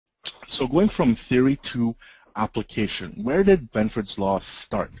So going from theory to application, where did Benford's law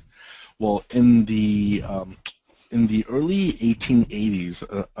start? Well, in the early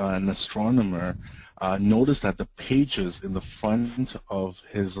 1880s, an astronomer noticed that the pages in the front of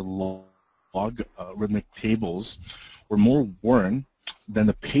his logarithmic tables were more worn than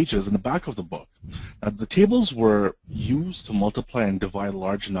the pages in the back of the book. Now, the tables were used to multiply and divide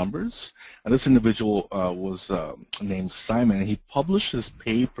large numbers, and this individual was named Simon, and he published his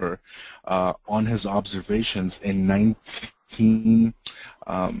paper on his observations in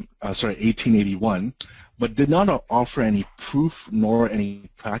 1881, but did not offer any proof nor any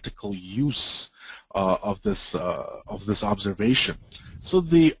practical use of this observation. So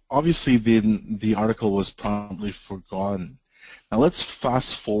obviously the article was promptly forgotten. Now let's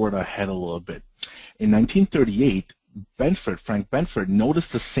fast forward ahead a little bit. In 1938, Frank Benford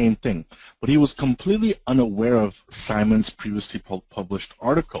noticed the same thing, but he was completely unaware of Simon's previously published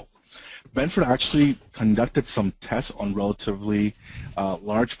article. Benford actually conducted some tests on relatively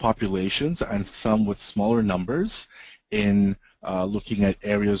large populations and some with smaller numbers in looking at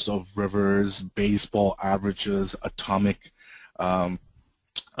areas of rivers, baseball averages, atomic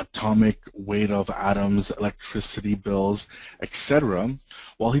weight of atoms, electricity bills, etc.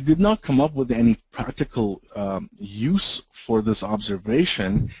 While he did not come up with any practical use for this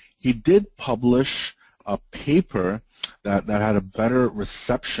observation, he did publish a paper that had a better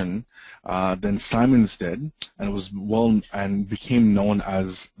reception than Simon's did, and became known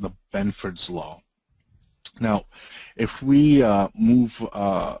as the Benford's law. Now, if we move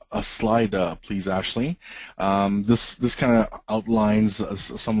a slide, please, Ashley. This kind of outlines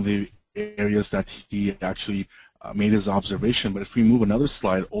some of the areas that he actually made his observation. But if we move another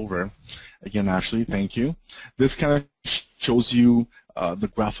slide over, again, Ashley, thank you. This kind of shows you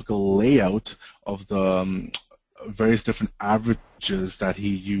the graphical layout of the various different averages that he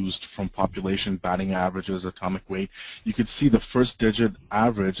used, from population, batting averages, atomic weight. You could see the first digit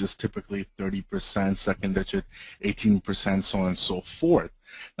average is typically 30%, second digit 18%, so on and so forth.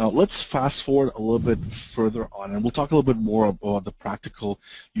 Now let's fast forward a little bit further on, and we'll talk a little bit more about the practical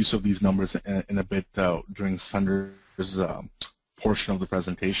use of these numbers in a bit during Sunder's portion of the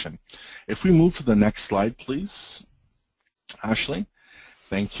presentation. If we move to the next slide, please, Ashley.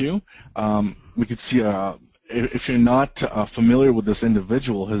 Thank you. We could see if you're not familiar with this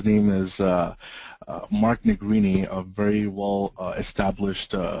individual, his name is Mark Negrini, a very well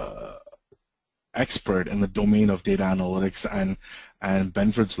established expert in the domain of data analytics and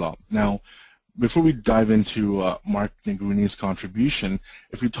Benford's law. Now, before we dive into Mark Negrini's contribution,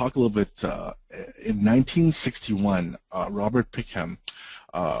 if we talk a little bit, in 1961, Robert Pickham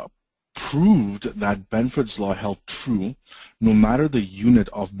proved that Benford's law held true no matter the unit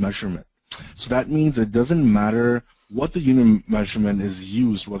of measurement. So that means it doesn't matter what the unit measurement is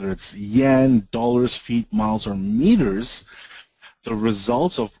used, whether it's yen, dollars, feet, miles, or meters. The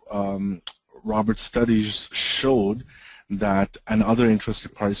results of Robert's studies showed that, and other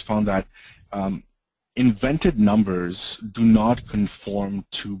interested parties found that, invented numbers do not conform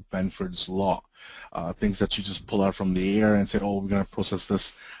to Benford's law. Things that you just pull out from the air and say, oh, we're going to process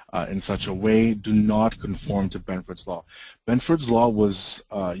this in such a way, do not conform to Benford's law. Benford's law was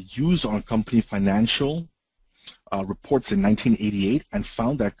used on company financial reports in 1988 and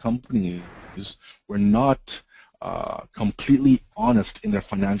found that companies were not completely honest in their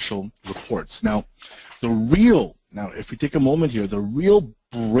financial reports. Now, if we take a moment here, the real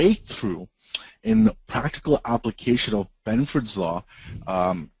breakthrough in the practical application of Benford's law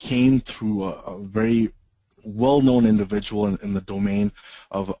came through a very well-known individual in the domain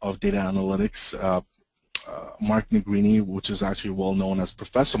of data analytics, Mark Negrini, which is actually well-known as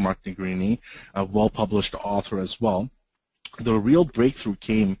Professor Mark Negrini, a well-published author as well. The real breakthrough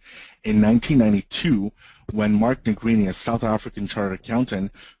came in 1992 when Mark Negrini, a South African chartered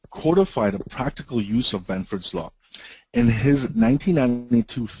accountant, codified a practical use of Benford's law. In his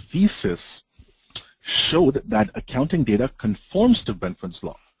 1992 thesis, showed that accounting data conforms to Benford's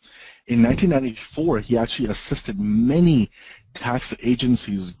law. In 1994, he actually assisted many tax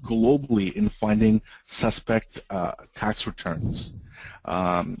agencies globally in finding suspect tax returns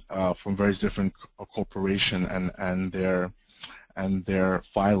from various different corporations and their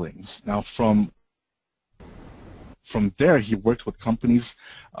filings. Now, from there, he worked with companies,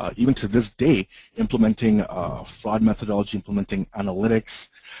 even to this day, implementing fraud methodology, implementing analytics,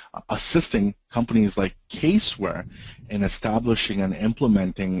 assisting companies like CaseWare in establishing and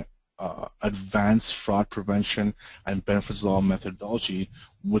implementing advanced fraud prevention and Benford's law methodology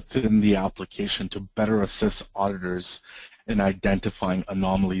within the application to better assist auditors in identifying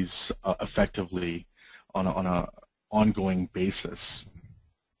anomalies effectively on an ongoing basis.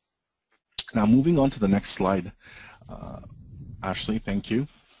 Now, moving on to the next slide. Ashley, thank you.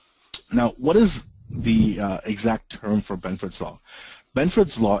 Now, what is the exact term for Benford's law?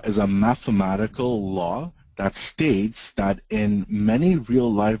 Benford's law is a mathematical law that states that in many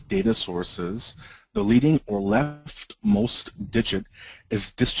real-life data sources, the leading or leftmost digit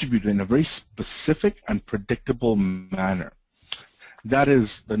is distributed in a very specific and predictable manner. That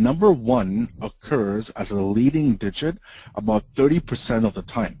is, the number 1 occurs as a leading digit about 30% of the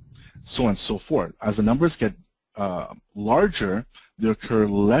time, so on and so forth. As the numbers get larger, they occur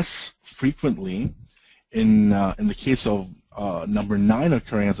less frequently. In the case of number 9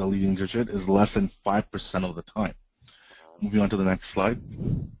 occurring as a leading digit is less than 5% of the time. Moving on to the next slide.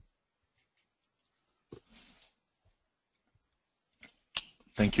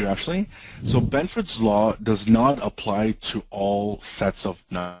 Thank you, Ashley. So Benford's law does not apply to all sets of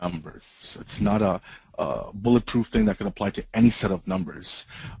numbers. It's not a bulletproof thing that can apply to any set of numbers.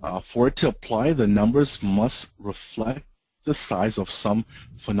 For it to apply, the numbers must reflect the size of some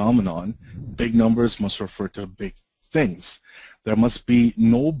phenomenon. Big numbers must refer to big things. There must be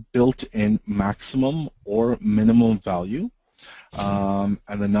no built-in maximum or minimum value, and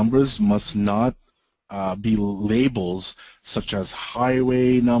the numbers must not be labels such as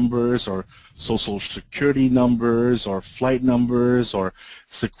highway numbers or social security numbers or flight numbers or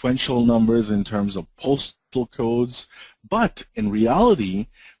sequential numbers in terms of postal codes. But in reality,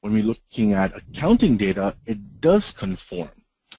 when we're looking at accounting data, it does conform.